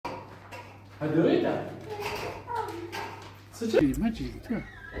هدويته سجل ما تجي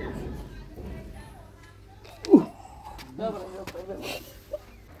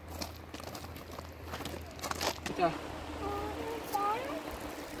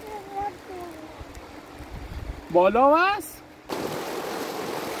بالا است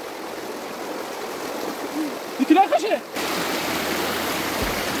دیگه نکشه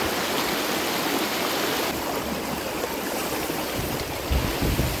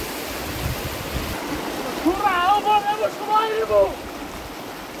تو راه با نباش کمایی بو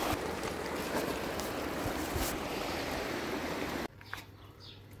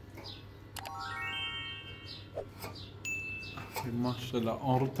ماشاءالله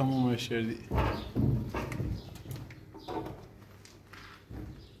آن رو تموم شدی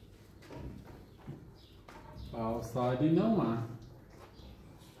صاعدي نومه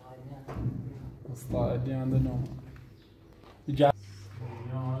صاعدي عند نومه يا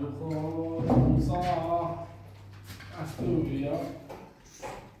موسى استويا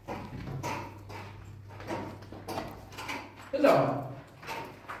لا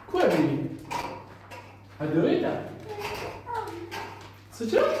كويبي هدويته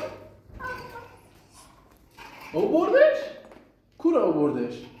سجل او بردش كورا او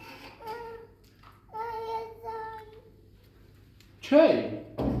بردش چی؟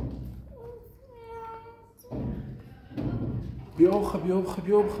 بیا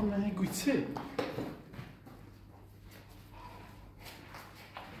بخم نه گویچه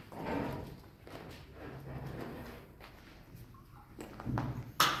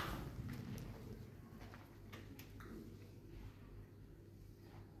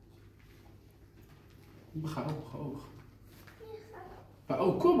بخواه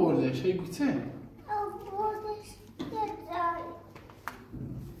او کو بردش هی گویچه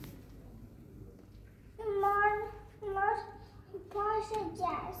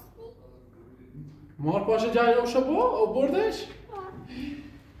مار پاشه جای او شبا او بردش؟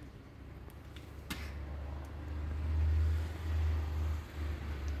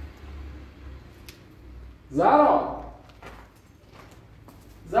 زارا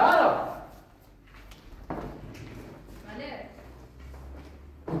بله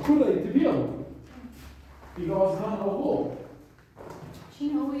کلایی تبیه دیگه آزان او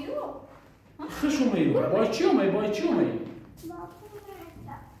چین هوی رو؟ خش اومید بای چی اومید؟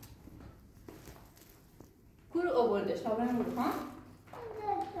 کور آوردش تا برم رو خان؟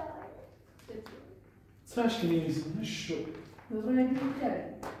 سرش نیست نشو ببرم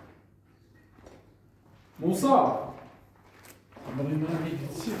بیتره موسا برای من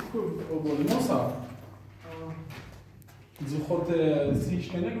چی آورد موسا زی خود سیش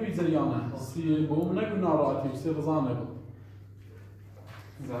که نگوی زریانه سی بوم نگو ناراحتی سی رضا نگو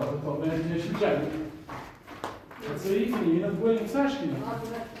زهر تا به نشی جدی سوی کنی اینا بویم سرش کنی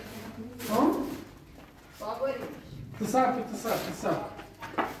ها؟ بابایی تصرف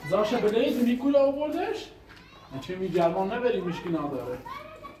زاشه بلید میکول آوردش چه می جرمان نبری مشکی نداره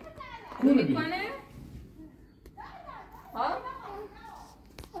کول بی ها؟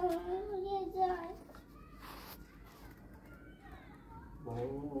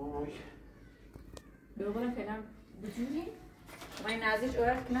 وای بگویم فعلا بجوری من نازش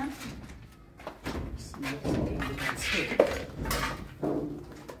اورد کنم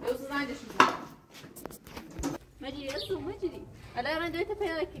يوصل عندي شو مجري اصلا مجري انا انا دويت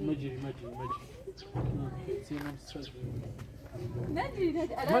بياكل مجري نجري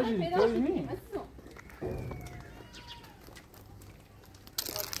انا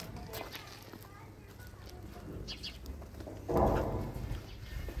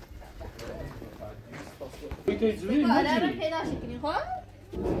مجري انا پیدا شکنی خب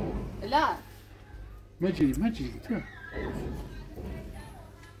لا مجري تو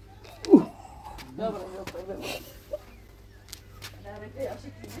dobra انا پیدا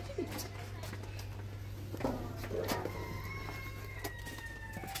شکنی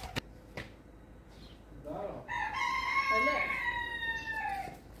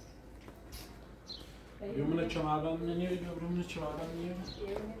يومنا چمادان نمیاری یومنا چمادان میاری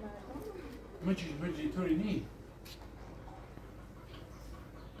مجري طوری نی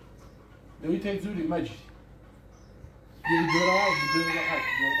دوی تیزوری مجري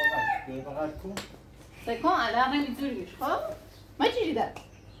دور بغل کن بکن الان نمیذوریش خب مجري ده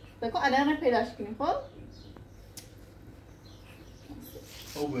بکن الان پیداش کنی خب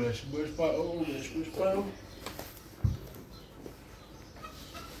او برش پای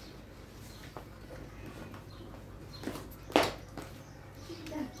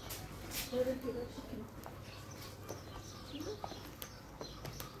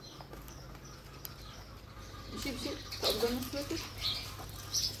بشي قدام السلوكي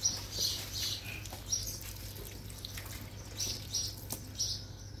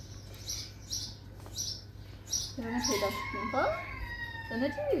پیداش کنیم خب؟ تو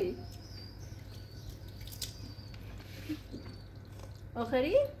نجیبی؟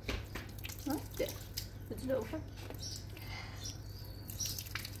 آخری؟ ها؟ ده بجلو آخر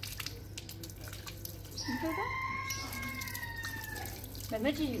اینطور من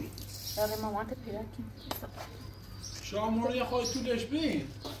نجیبی داره مامان تو پیدا کنیم شما رو یه خواهی طولش بین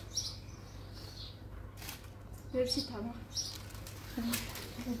برسی تمام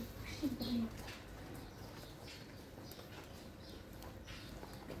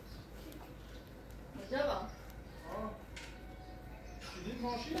مجتبا دیدید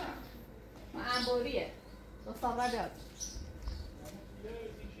ماشینه؟ ما انباریه دو صبره بیاد یه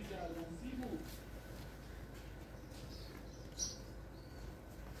دیکی جلنسی بود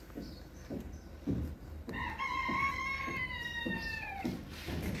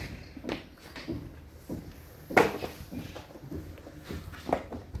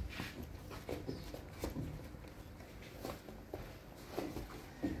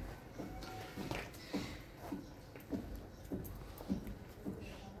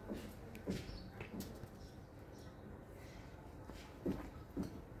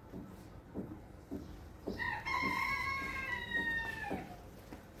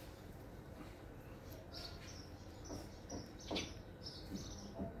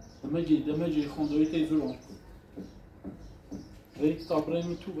دمجي خوندوی تیزرون بری کتاب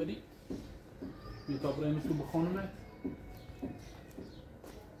می تو بری کتاب می تو بخونمه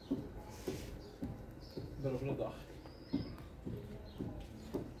برو داخل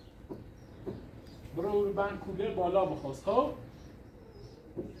برو بند کولر بالا بخواست خب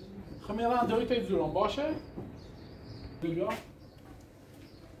خمیران دوی تیزرون باشه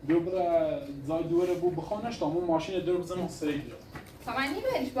بیا برای زای دوره بو بخونش تا همون ماشین دور بزنم سری جا معنی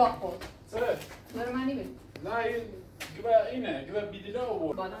بریش با خود سره داره معنی بری نه این اینه گوه بیدیله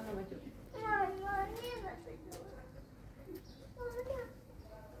آورد بالا نمید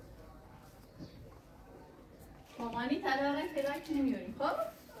مامانی طلاقه پیدا که نمیاریم خب؟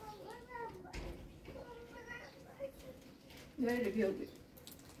 بری بیا بیا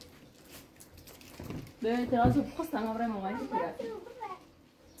به اعتراض رو بخواستم آبره مامانی که پیدا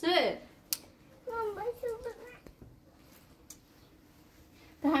چه؟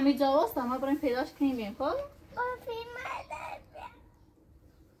 تا همین جا وستم ما بریم پیداش کنیم خب؟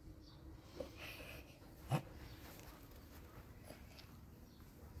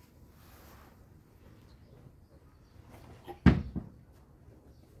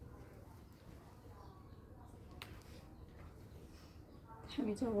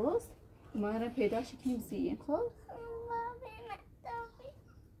 همین جا وست ما رو پیداش کنیم زییم خب؟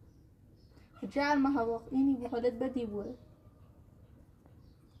 جرم هوا اینی به حالت بدی بود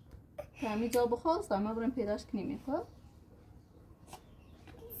تا همین جا بخواست ما بریم پیداش کنیم خب؟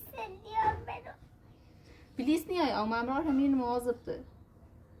 بلیس نیای او ممرار همین مواظب ده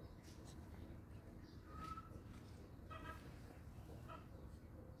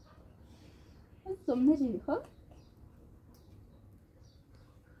زم نجیبی خب؟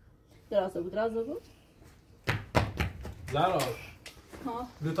 درازه بود لارا ها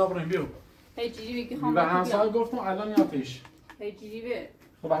لطا بریم بیو هی جیری بگی خواهم و همسایه گفتم الان یاتش هی جیری به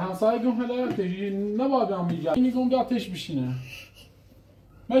و همسایه گفتم الان یاتش نباید هم میگه اینی گفتم یاتش بشینه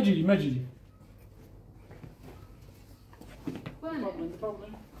مجیری کنه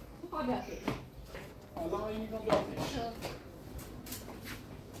خواب یاتی الان اینی گفتم یاتش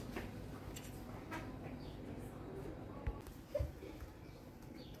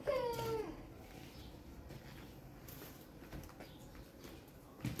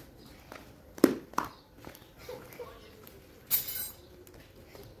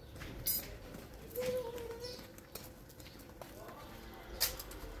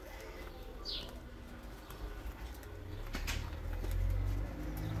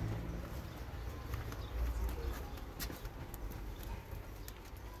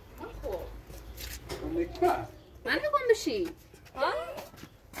من نگم بشی ها؟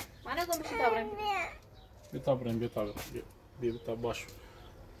 من نگم بشی تا بریم بیا باش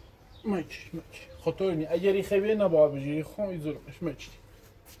ماچ خطورنی اگری خویه نباید بجی خون ایزورمش ماچ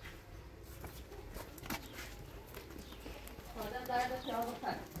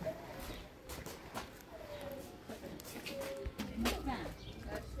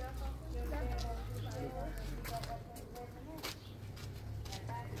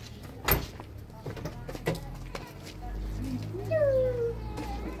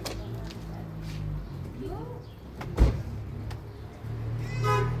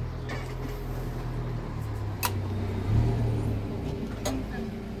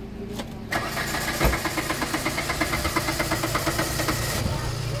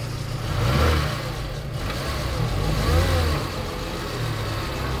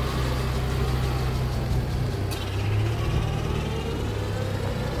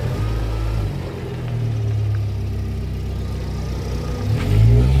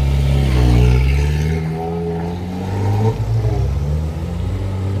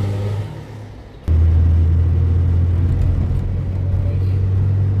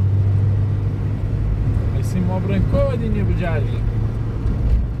برنكو وديني بجاري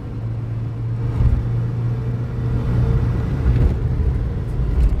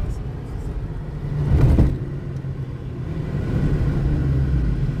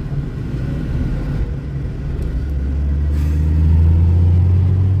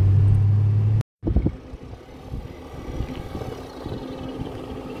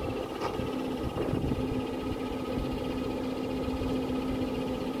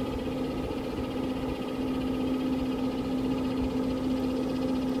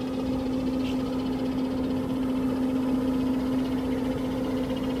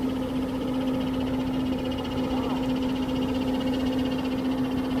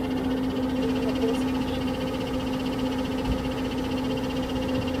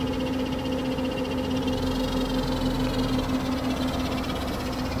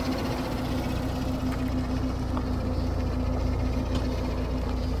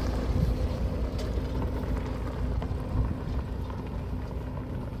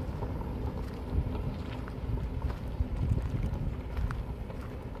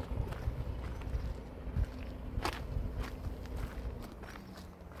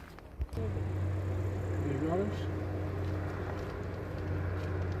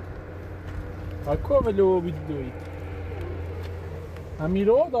اكو ولو بدوي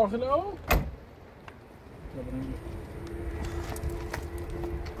اميرو داخله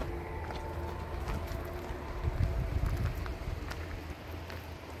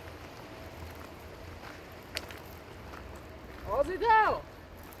ازيدو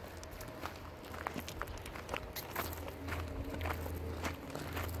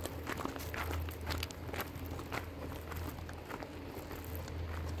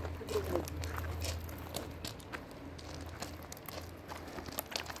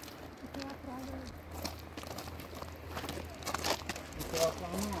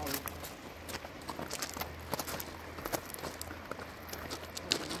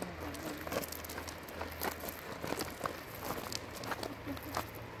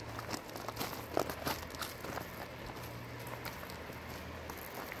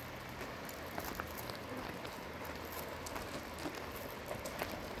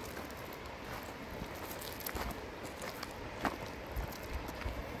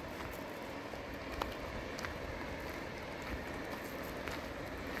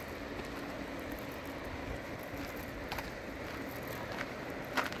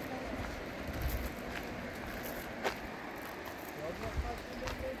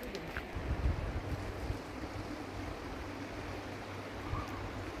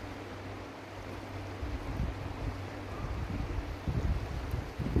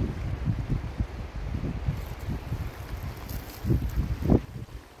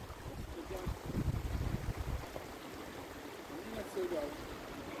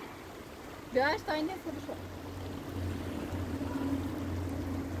Ja, está aí nesse do chão.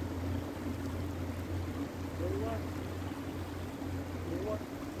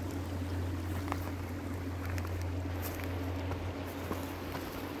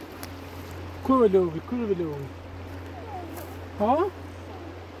 كله بلوي ها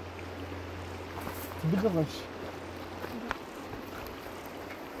بقرش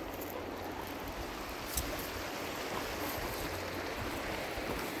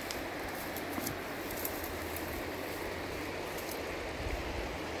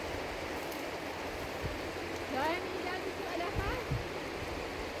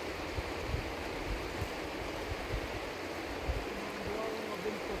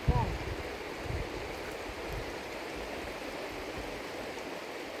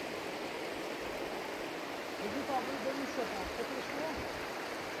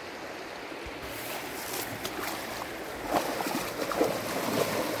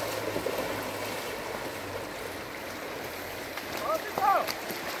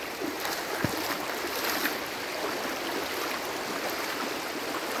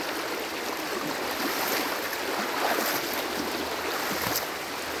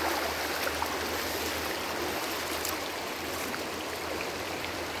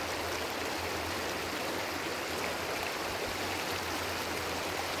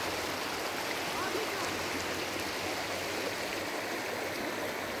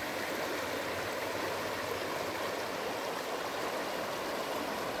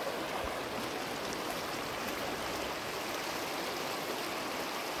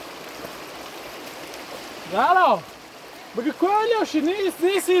Claro, perché quello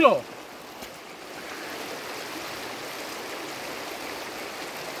cinesi lo.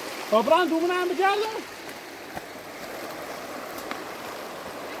 طبعا دومنا مجالو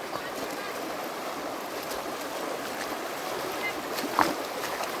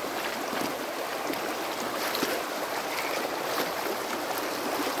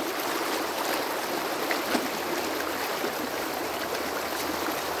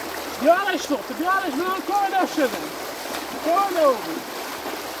بیارش نقطه بیارش من کامل شدم کامل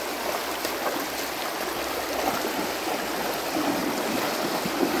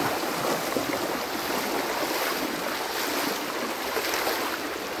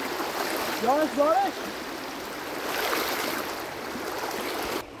بیارش بیارش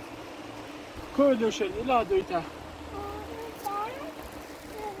کامل شد ایلا دویتا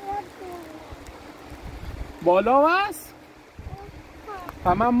بالا هست؟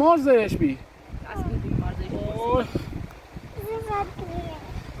 همه مارزش بی از بودی مارزش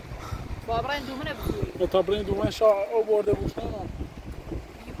بابرین دومنه بزوری تا برین دومن شا برده بوشن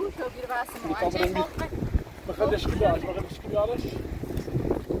بیهوش و بیر واسم بخدش کی بیارش بخدش کی بیارش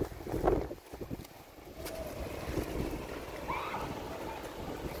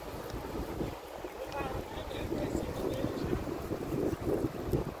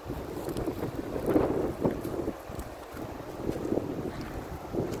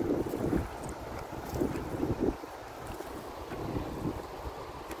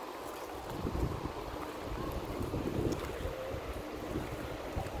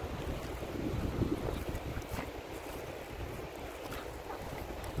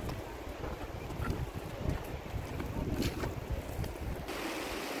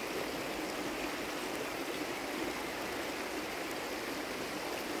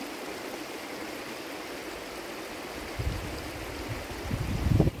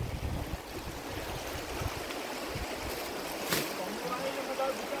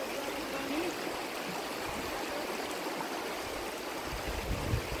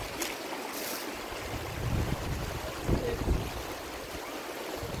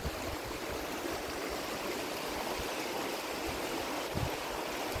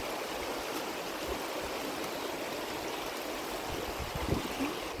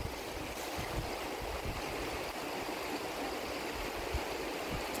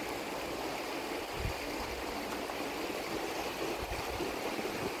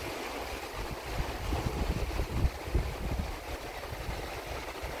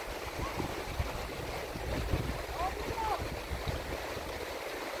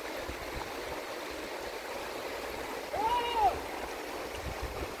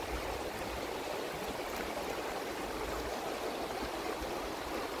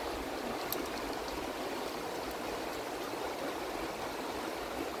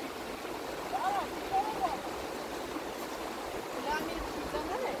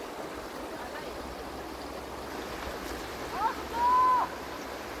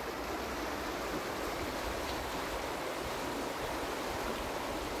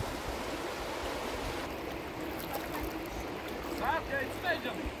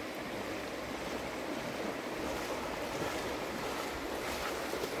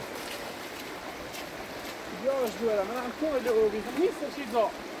بیارش بیارم من هم کامل اوبی نیست چیزا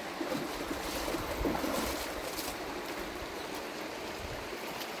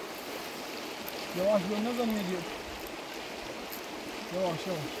یواش بیار نزن میدیم یواش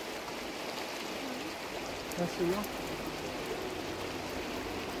یواش دست بیا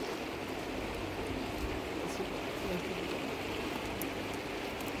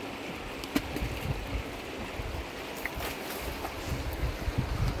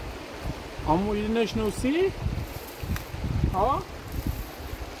Amo ili nešnusi? Ha?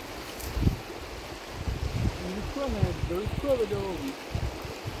 Niko ne, daleko vede ovi.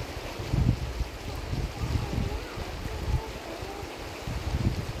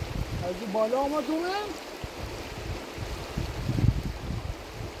 Hadi بالا آمدومه؟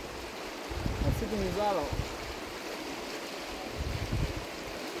 نسید میزارو.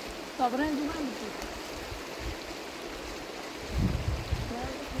 بابرین دومنه بزوری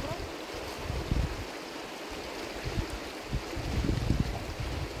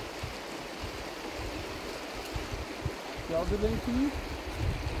Yardım edin ki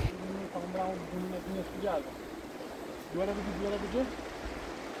tamam bunun etine geldi. Görebilecek.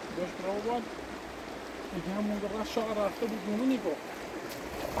 Beş bravo var. İki hem onlara aşağı rafta bir bunu ne bu?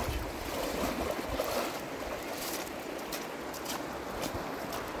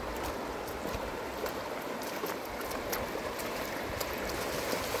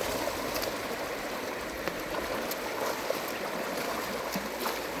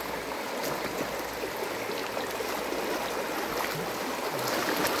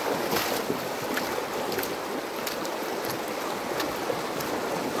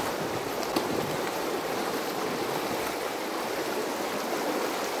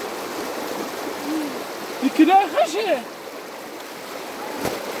 Yıkılar kaşı.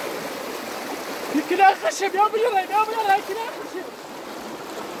 Yıkılar kaşı. Ya bu yana yıkılar kaşı.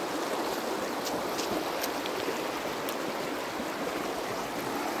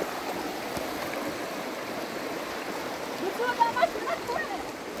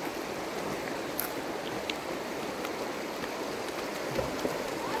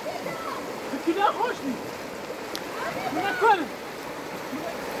 بریم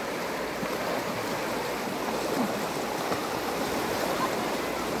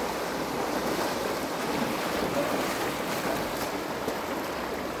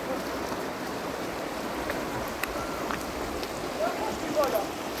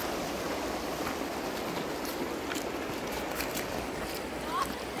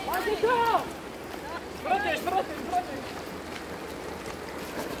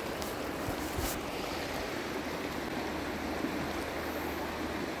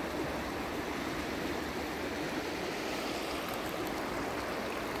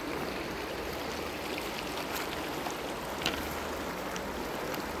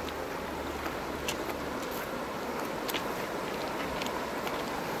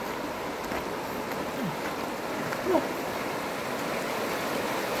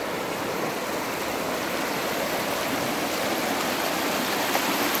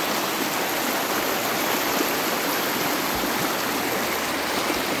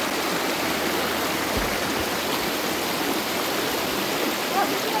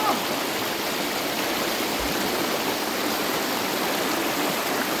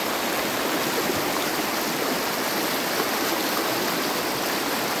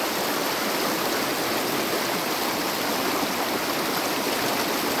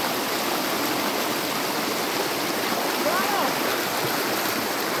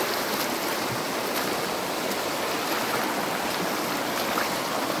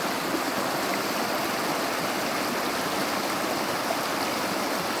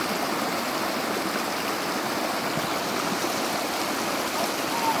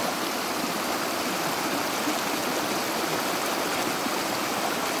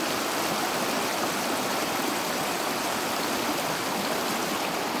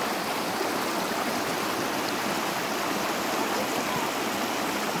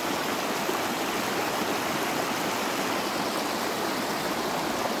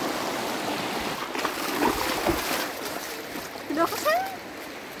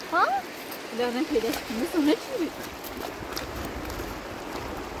Learning to this. This is rich.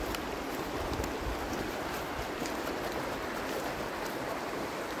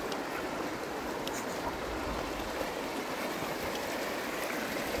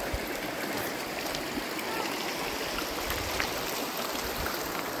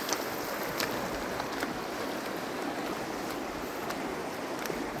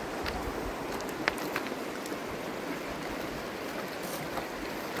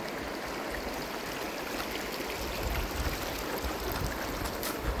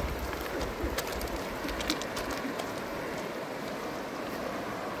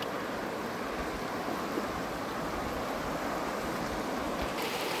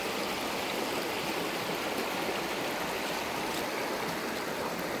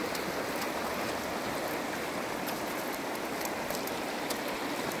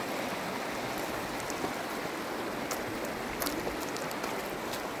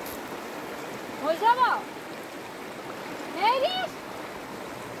 Mojtaba! Neredeyiz?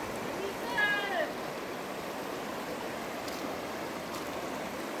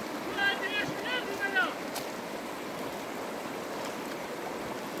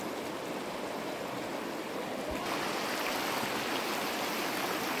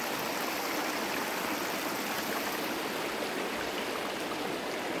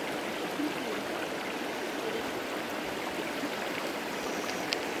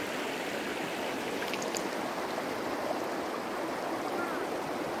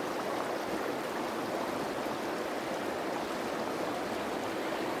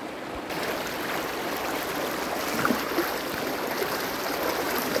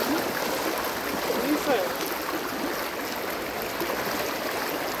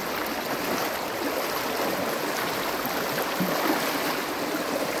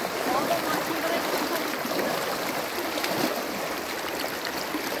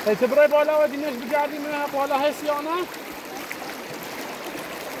 اعتباره بالا و دینش بگردیم بالا هست یا نه؟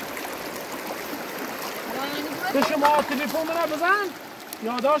 به شما تلفن رو بزن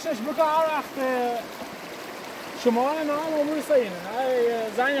یادداشتش بکن هر وقت شما نام امور سینه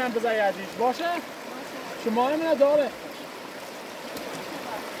زنگ هم بزن یادیش باشه؟ شما منو داره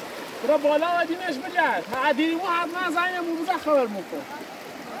برو بالا و دینش بگرد عدیمو حتما زنگ امور بزن خبر میکن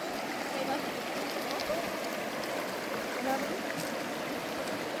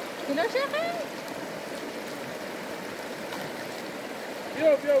کلو شقه؟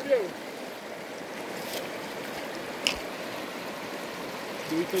 بیا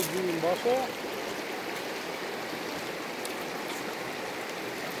دویت جون باشه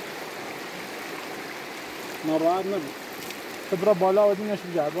ناراحت نبود تو برو بالا و دینش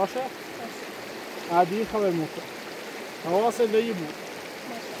بگرد باشه عادی خبر میکن حواست بود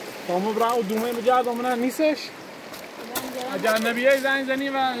تا ما برای دومه بجرد آمنه نیستش اگر نبیه زنگ زنی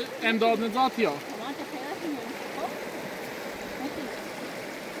و امداد نزاتی ها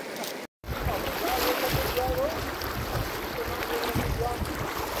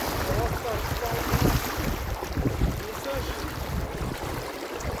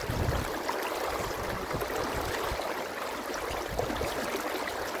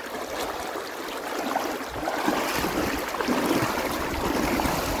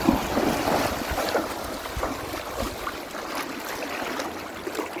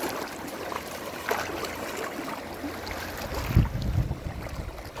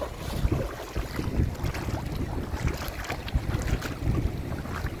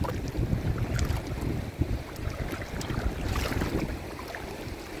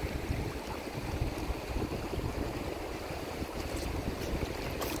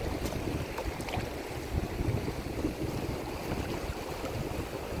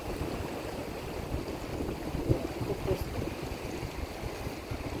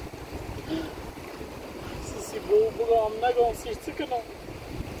نگم سیرتی کنم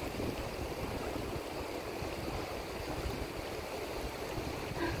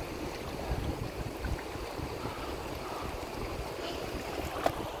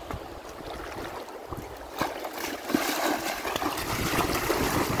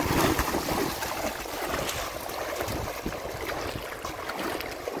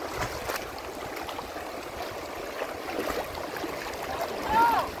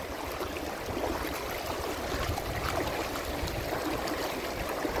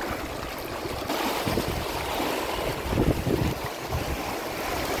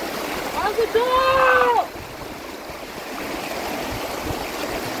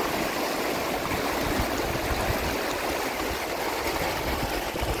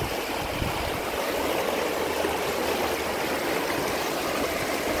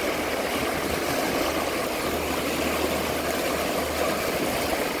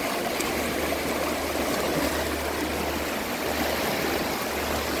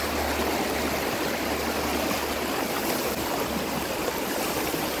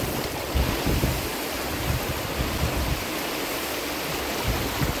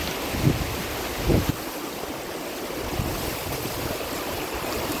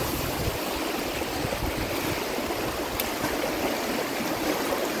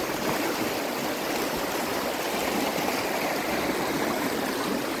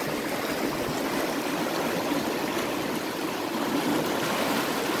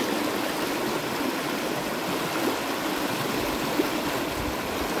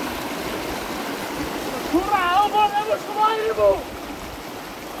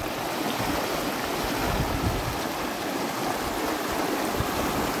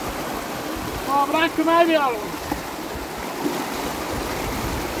Bırak kımaya bir alalım.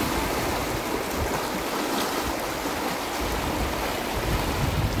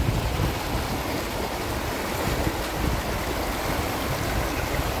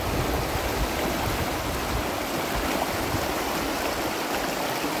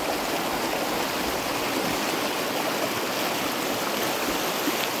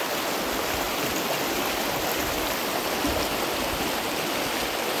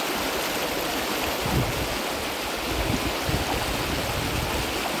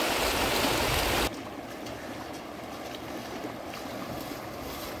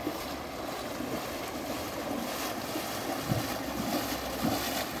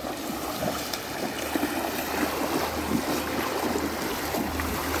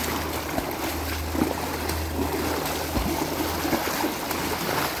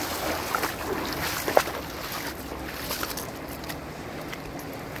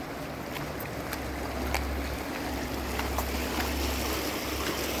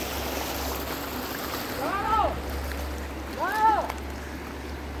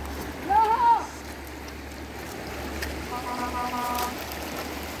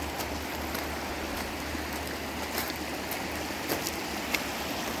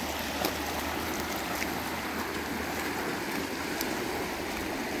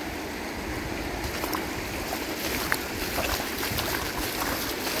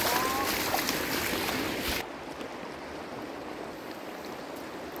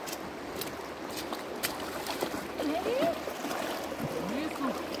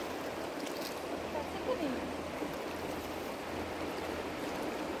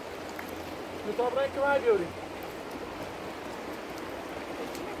 Dobra, jak ma biuri.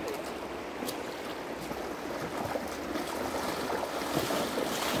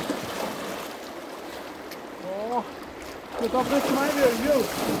 O, dobra, jak ma biuri, biuri.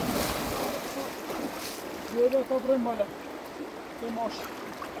 بیا تا بریم بالا به ماش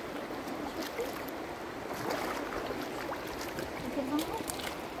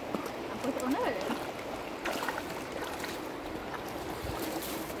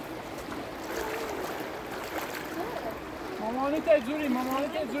مامانی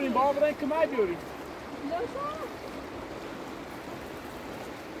تجوری با برای که مای بیاری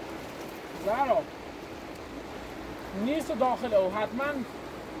زهرا نیست داخل او حتما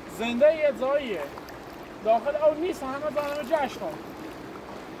زنده یه جاییه داخل او نیست همه زنانو جشن کن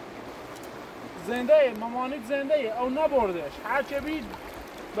زنده مامانیت زنده او نبردش هر چه بید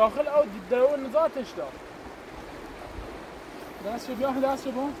داخل او دو نزاتش داد دستشو بیا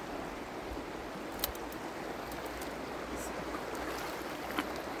دستشو با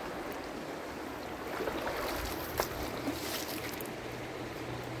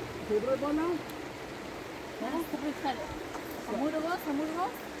کبره بالا نه کبره خاله سمور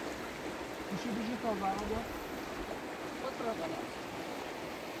باز بشی تا برا با خود بالا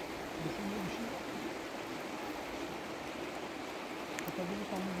بشی تا بشی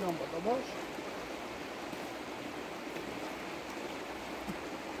تا میجام بالا باش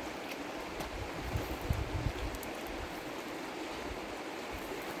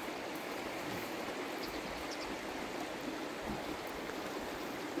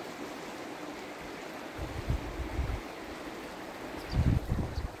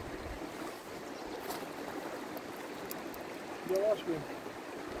یواش بیم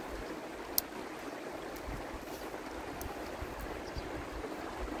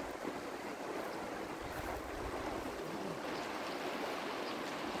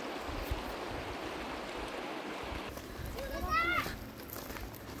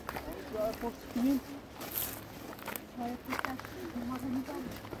پشت کنیم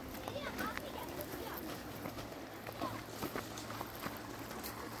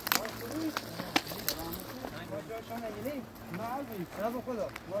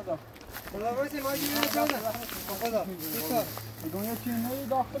خدا باشه ما گیریم جانه خدا دنیا چی نه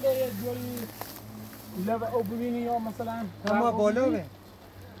داخل جوری لب او ببینی یا مثلا اما بالا به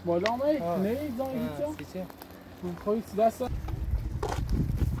بالا می نه زای هیچ خوی دست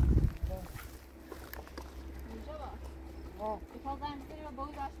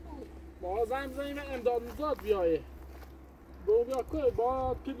با زنگ بزنیم امداد میزاد بیایه با بیا که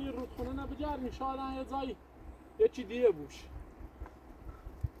با کلی رودخونه نبجرمی شاید یه جایی یه چی دیگه بوش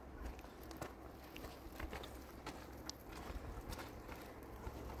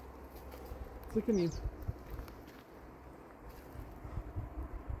چه کنیم؟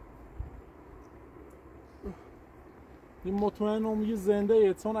 این مطمئن یه زنده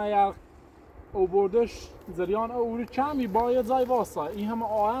ایه چون اگر او بردش زریان او کمی با یه جای واسه این همه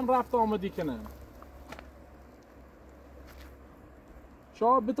آهن رفت آمدی کنن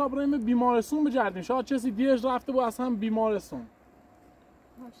شاید بتا بریم بیمارستون بجردیم شاید چیزی دیش رفته بود از هم بیمارستون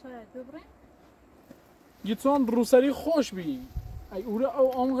شاید ببریم یه چون روسری خوش بی ای اوره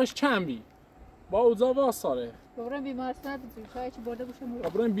او آمغش کم بی با اوزا واساره ببریم بیمارستان بزنیم شاید چی برده باشم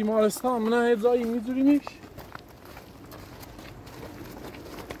ببریم بیمارستان من یه جایی میذوریمش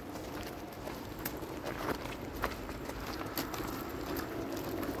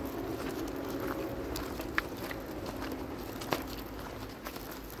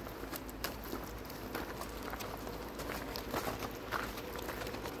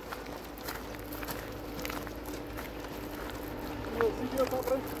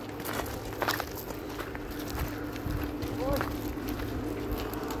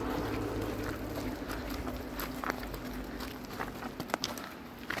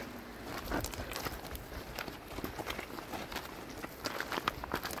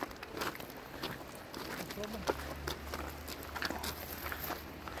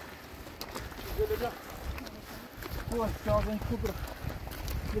جاذبه كبرى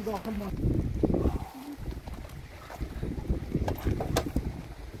بالداخل ما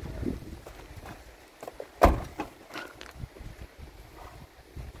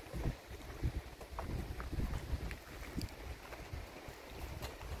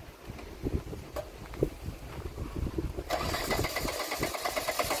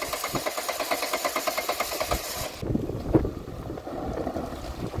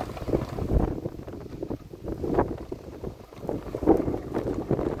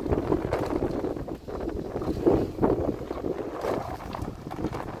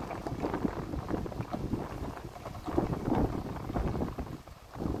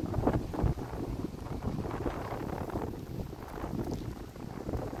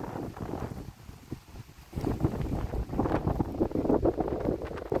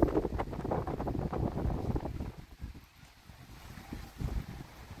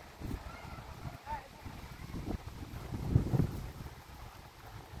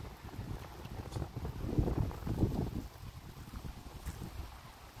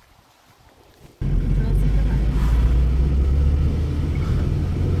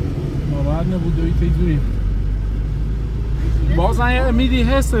دوی تیزوری بازن میدی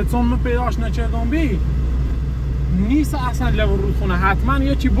حسه چون من پیداش نکردم بی نیست اصلا لب رودخونه حتما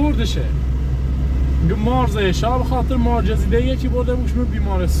یکی بردشه مارزه شب خاطر مارجزیده یکی برده بوشم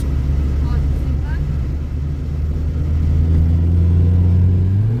بیمارستون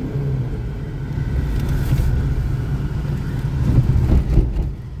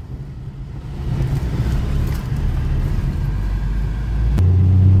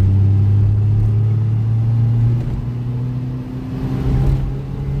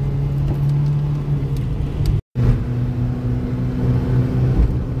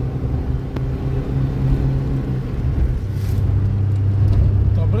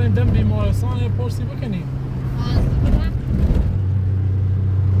بیمارستان پرسی بکنیم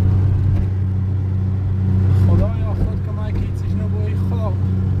خدایا خود کمکی چیز نبوی خدا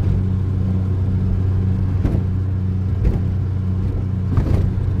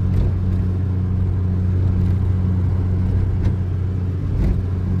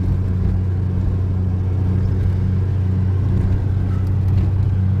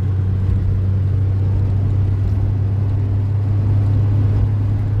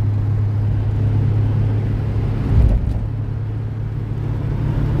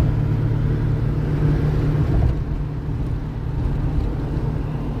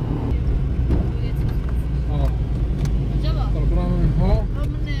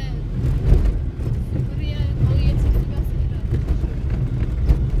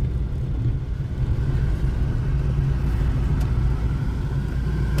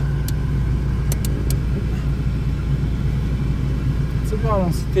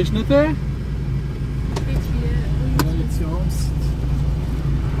تشنته؟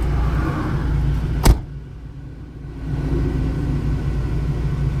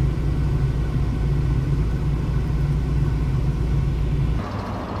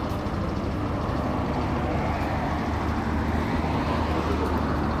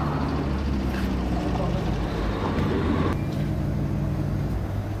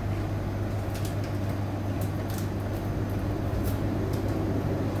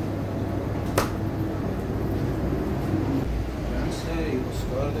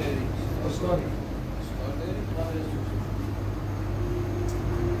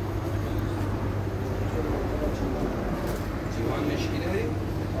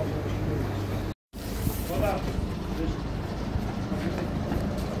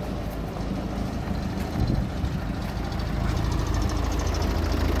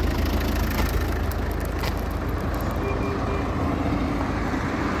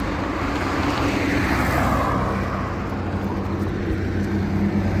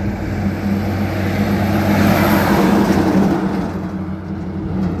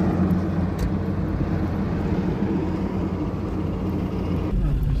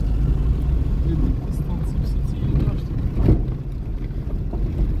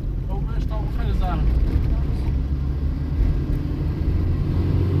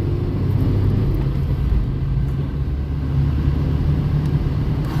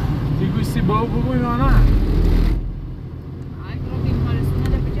 بگویم یا نه؟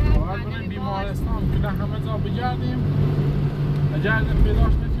 باید بیمارستان که همه جا بگردیم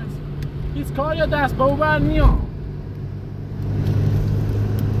پیداش نکرسیم هیچ کار یا دست به او بر نیام